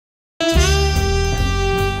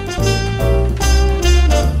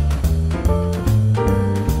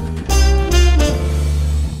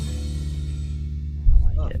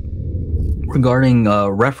regarding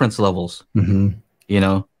reference levels. You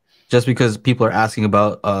know, just because people are asking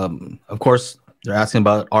about, of course, they're asking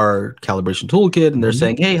about our calibration toolkit, and they're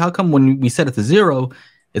saying, hey, how come when we set it to 0,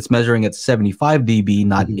 it's measuring at 75 dB,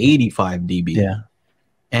 not 85 dB? Yeah.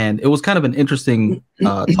 And it was kind of an interesting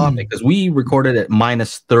topic because we recorded at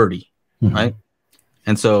 -30, right?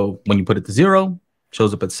 And so when you put it to 0, it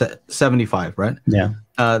shows up at 75, right? Yeah.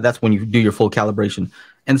 That's when you do your full calibration.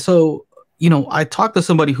 And so, you know, I talked to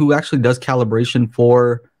somebody who actually does calibration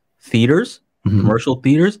for theaters, commercial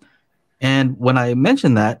theaters. And when I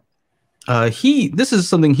mentioned that, this is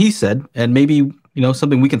something he said, and maybe, you know,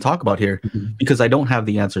 something we can talk about here because I don't have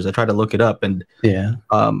the answers. I tried to look it up, and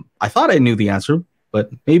I thought I knew the answer, but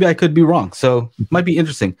maybe I could be wrong. So it might be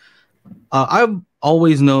interesting. I've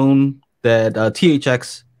always known that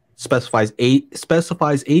THX specifies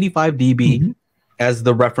 85 dB as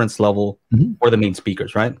the reference level for the main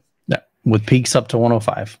speakers, right? Yeah, with peaks up to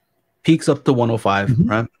 105. Peaks up to 105,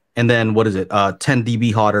 right? And then what is it? 10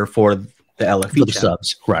 dB hotter for the LFE for the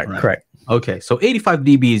subs, right? Correct. Okay, so 85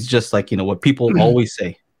 dB is just like, you know, what people always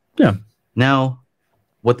say. Yeah. Now,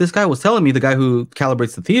 what this guy was telling me, the guy who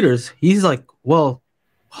calibrates the theaters, he's like, well,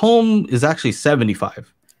 home is actually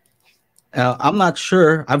 75. I'm not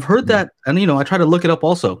sure. I've heard that, and you know, I try to look it up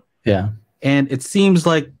also. Yeah. And it seems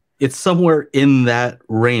like it's somewhere in that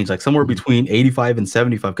range, like somewhere between 85 and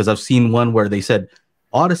 75, because I've seen one where they said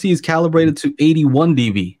Odyssey is calibrated to 81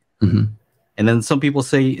 dB. And then some people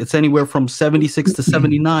say it's anywhere from 76 to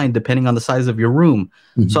 79, depending on the size of your room.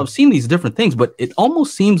 So I've seen these different things, but it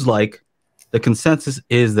almost seems like the consensus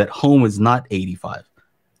is that home is not 85.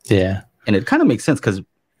 Yeah. And it kind of makes sense because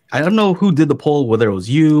I don't know who did the poll, whether it was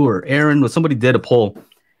you or Aaron, but somebody did a poll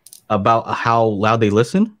about how loud they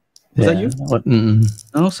listen. Was that you?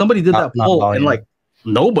 No, somebody did that poll, and like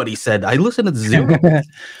nobody said I listen at 0.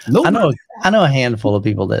 I know a handful of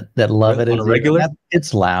people that love it on a regular.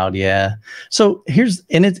 It's loud, yeah. So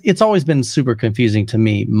it's always been super confusing to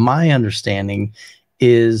me. My understanding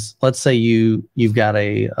is, let's say you've got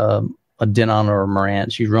a Denon or a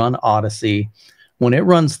Marantz, you run Odyssey. When it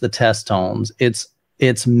runs the test tones, it's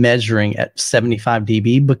measuring at 75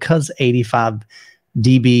 dB because 85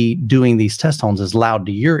 dB doing these test tones is loud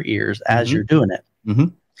to your ears as you're doing it.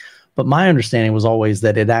 But my understanding was always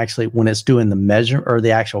that it actually, when it's doing the measure or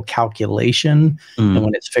the actual calculation, and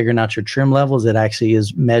when it's figuring out your trim levels, it actually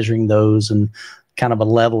is measuring those and kind of a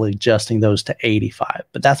level adjusting those to 85.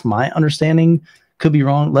 But that's my understanding. Could be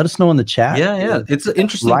wrong. Let us know in the chat. Yeah. It's an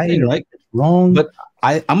interesting thing, right? Wrong. But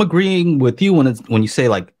I'm agreeing with you when you say,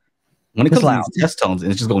 like, when it comes to these test tones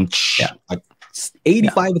and it's just going like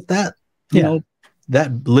 85 with that, you know,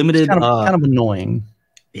 that limited, it's kind of annoying.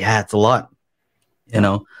 Yeah, it's a lot, you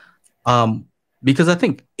know. Because I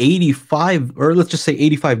think 85, or let's just say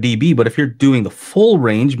 85 dB, but if you're doing the full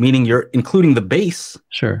range, meaning you're including the bass,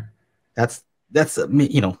 that's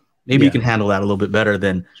you know, maybe you can handle that a little bit better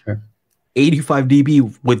than 85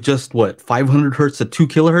 dB with just what, 500 hertz to 2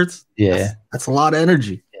 kilohertz. That's a lot of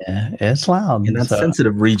energy. Yeah, it's loud in that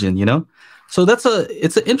sensitive region, you know. So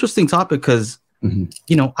it's an interesting topic because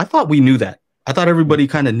you know, I thought we knew that. I thought everybody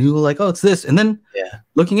kind of knew, like, oh, it's this, and then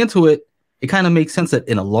looking into it, it kind of makes sense that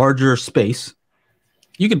in a larger space,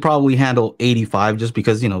 you could probably handle 85 just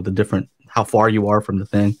because, you know, the different, how far you are from the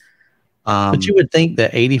thing. But you would think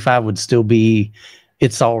that 85 would still be,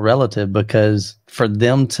 it's all relative, because for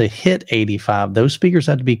them to hit 85, those speakers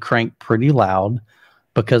have to be cranked pretty loud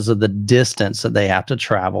because of the distance that they have to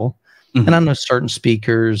travel. And I know certain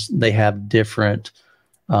speakers, they have different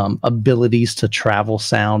abilities to travel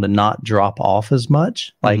sound and not drop off as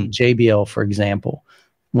much. Like JBL, for example.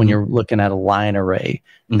 When you're looking at a line array,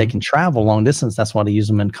 they can travel long distance. That's why they use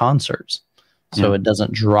them in concerts. So it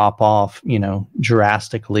doesn't drop off, you know,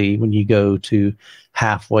 drastically when you go to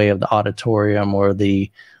halfway of the auditorium or the,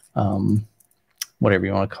 whatever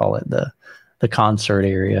you want to call it, the concert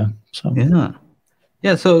area. So,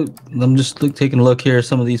 yeah. So I'm just taking a look here.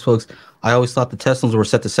 Some of these folks, I always thought the test tones were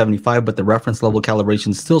set to 75, but the reference level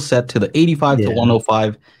calibration is still set to the 85 to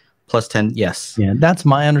 105. Plus 10, yes. Yeah, that's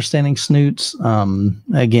my understanding, Snoots.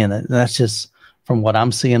 Again, that's just from what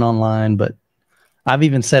I'm seeing online, but I've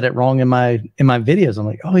even said it wrong in my videos. I'm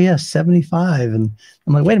like, oh yeah, 75. And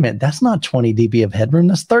I'm like, wait a minute, that's not 20 dB of headroom.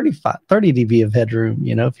 That's 30 dB of headroom,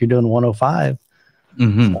 you know, if you're doing 105.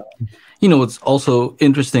 So. You know, what's also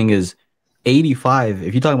interesting is 85,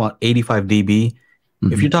 if you're talking about 85 dB,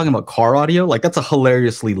 if you're talking about car audio, like that's a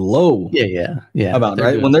hilariously low amount,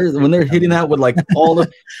 right? When they're hitting that with like all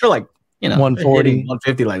the, they're like, you know, 140,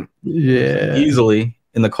 150, like easily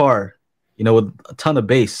in the car, you know, with a ton of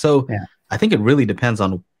bass. So I think it really depends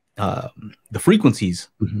on the frequencies.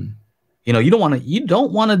 You know, you don't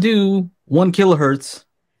want to do 1 kilohertz,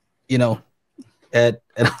 you know, at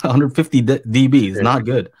 150 dB is not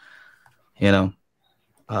good, you know.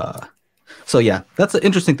 So yeah, that's an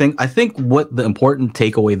interesting thing. I think what the important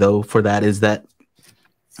takeaway though for that is that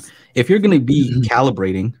if you're going to be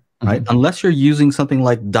calibrating, right, unless you're using something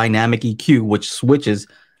like dynamic EQ, which switches,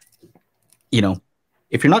 you know,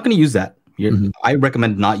 if you're not going to use that, I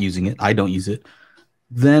recommend not using it. I don't use it.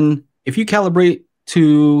 Then if you calibrate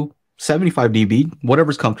to 75 dB,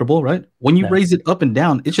 whatever's comfortable, right? When you raise it up and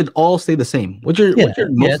down, it should all stay the same. What you're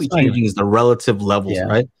mostly changing is the relative levels,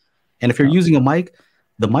 right? And if you're using a mic,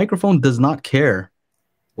 the microphone does not care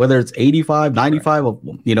whether it's 85, 95, or,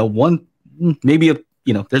 you know, one, maybe,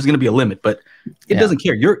 you know, there's going to be a limit, but it doesn't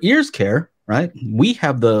care. Your ears care, right? We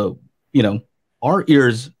have the, you know, our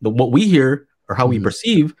ears, what we hear or how we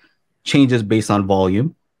perceive changes based on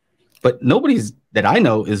volume, but nobody's that I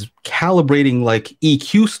know is calibrating like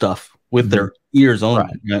EQ stuff with their ears only.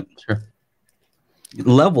 Right? Sure.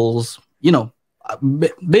 Levels, you know,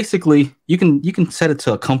 basically you can set it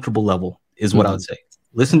to a comfortable level is what I would say.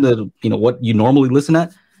 Listen to, you know, what you normally listen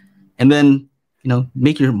at, and then, you know,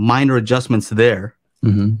 make your minor adjustments there.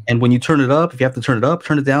 And when you turn it up, if you have to turn it up,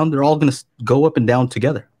 turn it down, they're all going to go up and down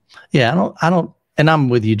together. Yeah, I don't, and I'm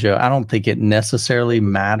with you, Joe. I don't think it necessarily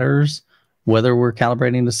matters whether we're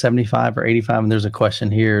calibrating to 75 or 85. And there's a question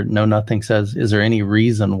here. No, nothing says, is there any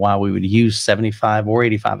reason why we would use 75 or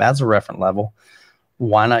 85 as a reference level?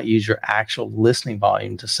 Why not use your actual listening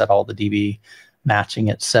volume to set all the dB matching,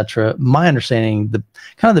 etc.? My understanding, the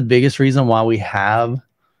kind of the biggest reason why we have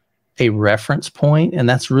a reference point, and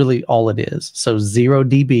that's really all it is. So 0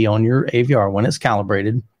 dB on your AVR when it's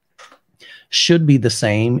calibrated should be the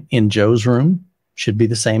same in Joe's room, should be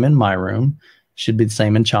the same in my room, should be the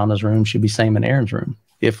same in Chana's room, should be the same in Aaron's room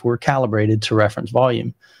if we're calibrated to reference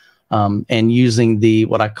volume. And using the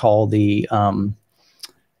what I call the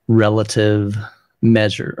relative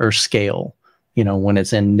measure or scale, you know, when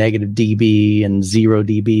it's in negative dB and 0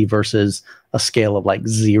 dB versus a scale of like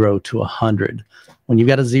 0 to 100. When you've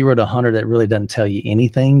got a 0 to 100, that really doesn't tell you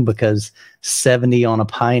anything, because 70 on a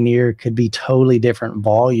Pioneer could be totally different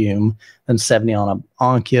volume than 70 on a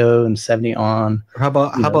Onkyo and 70 on. How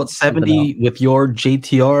about 70 with your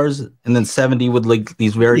JTRs and then 70 with like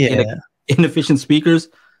these very inefficient speakers?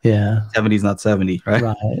 Yeah. 70 is not 70, right?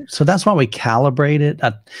 Right. So that's why we calibrate it.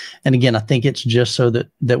 And again, I think it's just so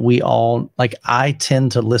that we all, like, I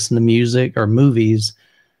tend to listen to music or movies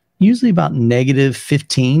usually about negative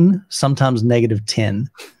 15, sometimes negative 10.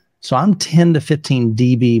 So I'm 10 to 15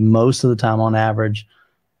 dB most of the time on average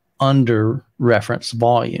under reference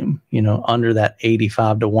volume, you know, under that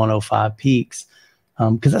 85 to 105 peaks.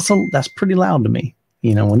 Because that's pretty loud to me.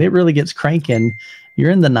 You know, when it really gets cranking,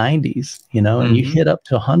 you're in the 90s, you know, and you hit up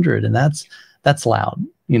to 100, and that's loud,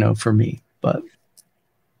 you know, for me. But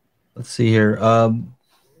let's see here.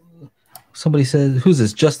 Somebody says, who's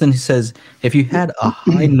this? Justin says, if you had a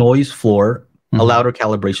high noise floor, a louder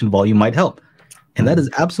calibration volume might help. And that is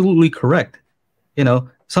absolutely correct. You know,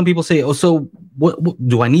 some people say, oh, so what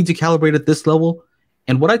do I need to calibrate at this level?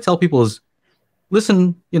 And what I tell people is,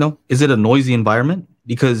 listen, you know, is it a noisy environment?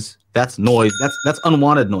 Because that's noise. That's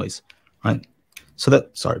unwanted noise, right? So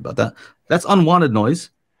sorry about that. That's unwanted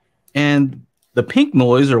noise. And the pink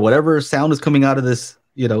noise or whatever sound is coming out of this,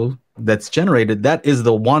 you know, that's generated, that is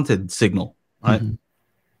the wanted signal, right?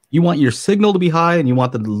 You want your signal to be high and you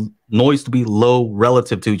want the noise to be low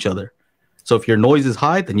relative to each other. So if your noise is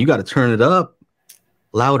high, then you got to turn it up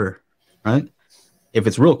louder, right? If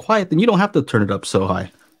it's real quiet, then you don't have to turn it up so high.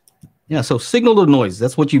 Yeah, so signal to noise,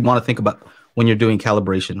 that's what you want to think about when you're doing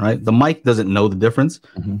calibration, right? The mic doesn't know the difference.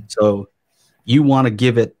 So you want to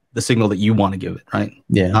give it the signal that you want to give it, right?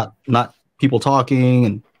 Yeah. Not people talking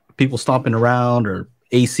and people stomping around or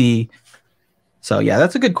AC. So yeah,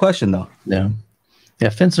 that's a good question though. Yeah.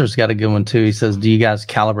 Fencer's got a good one too. He says, do you guys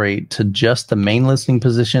calibrate to just the main listening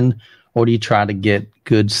position, or do you try to get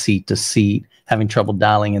good seat to seat, having trouble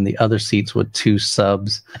dialing in the other seats with 2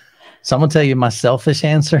 subs? So I'm gonna tell you my selfish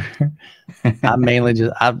answer. I mainly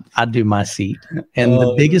just I do my seat. And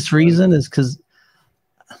the biggest reason is because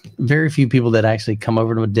very few people that actually come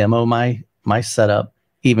over to a demo my setup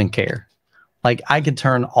even care. Like, I could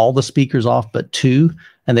turn all the speakers off but 2,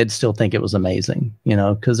 and they'd still think it was amazing, you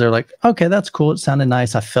know, because they're like, okay, that's cool. It sounded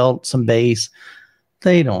nice. I felt some bass.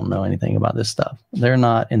 They don't know anything about this stuff. They're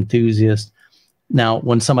not enthusiasts. Now,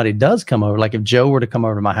 when somebody does come over, like if Joe were to come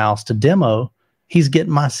over to my house to demo, he's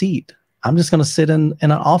getting my seat. I'm just going to sit in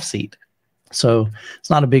an off seat. So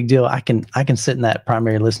it's not a big deal. I can sit in that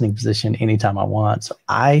primary listening position anytime I want. So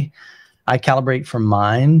I calibrate for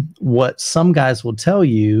mine. What some guys will tell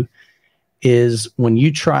you is when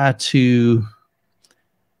you try to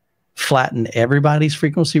flatten everybody's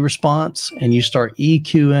frequency response and you start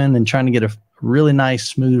EQing and trying to get a really nice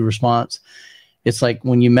smooth response, it's like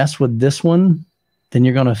when you mess with this one, then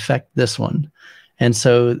you're going to affect this one. And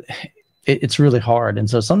so it's really hard. And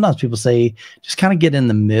so sometimes people say, just kind of get in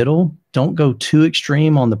the middle. Don't go too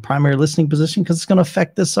extreme on the primary listening position because it's going to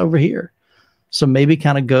affect this over here. So maybe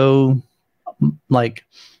kind of go like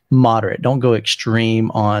moderate. Don't go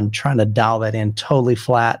extreme on trying to dial that in totally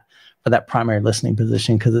flat for that primary listening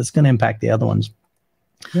position because it's going to impact the other ones.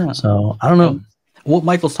 Yeah. So I don't know. What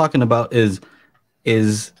Michael's talking about is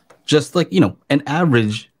just like, an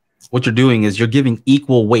average. What you're doing is you're giving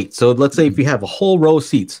equal weight. So let's say if you have a whole row of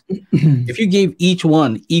seats, if you gave each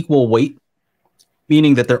one equal weight,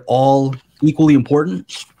 meaning that they're all equally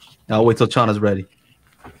important. I'll wait till Chana's ready.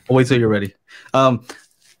 I'll wait till you're ready.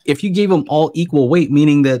 If you gave them all equal weight,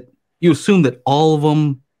 meaning that you assume that all of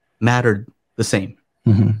them mattered the same,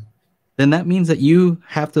 then that means that you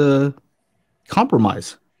have to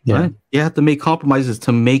compromise. Yeah. Right? You have to make compromises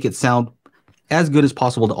to make it sound as good as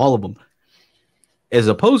possible to all of them. As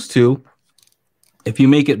opposed to if you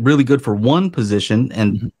make it really good for one position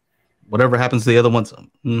and whatever happens to the other ones, I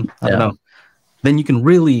don't know, then you can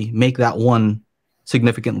really make that one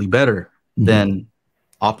significantly better than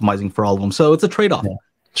optimizing for all of them. So it's a trade-off. Yeah,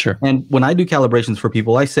 sure. And when I do calibrations for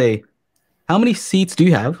people, I say, how many seats do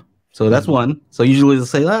you have? So that's one. So usually they'll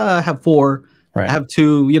say, I have 4, I have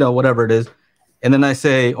 2, whatever it is. And then I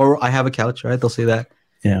say, or I have a couch, right? They'll say that.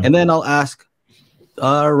 Yeah. And then I'll ask,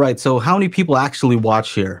 all right, so how many people actually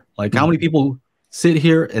watch here? Like how many people sit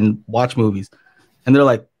here and watch movies? And they're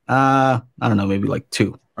like, I don't know, maybe like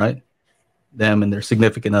 2, right? Them and their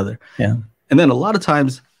significant other. Yeah. And then a lot of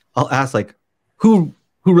times I'll ask like, who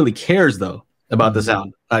really cares though about the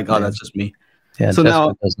sound? Like, oh, that's just me. Yeah. So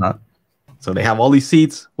now does not. So they have all these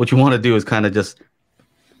seats. What you want to do is kind of just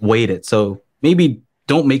weight it. So maybe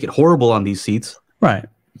don't make it horrible on these seats. Right.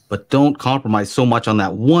 But don't compromise so much on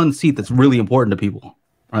that one seat that's really important to people,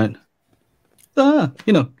 right? You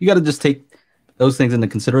got to just take those things into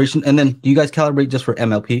consideration. And then do you guys calibrate just for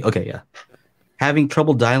MLP? Okay, yeah. Having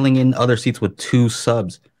trouble dialing in other seats with 2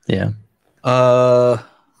 subs. Yeah.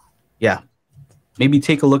 Yeah. Maybe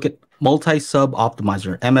take a look at Multi-Sub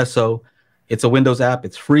Optimizer, MSO. It's a Windows app.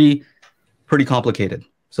 It's free. Pretty complicated.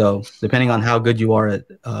 So depending on how good you are at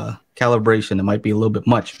calibration, it might be a little bit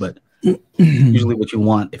much, but usually what you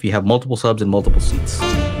want if you have multiple subs and multiple seats.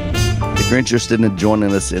 If you're interested in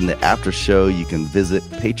joining us in the after show, you can visit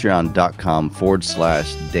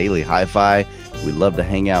patreon.com/daily HiFi. We'd love to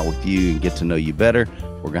hang out with you and get to know you better.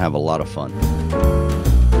 We're going to have a lot of fun.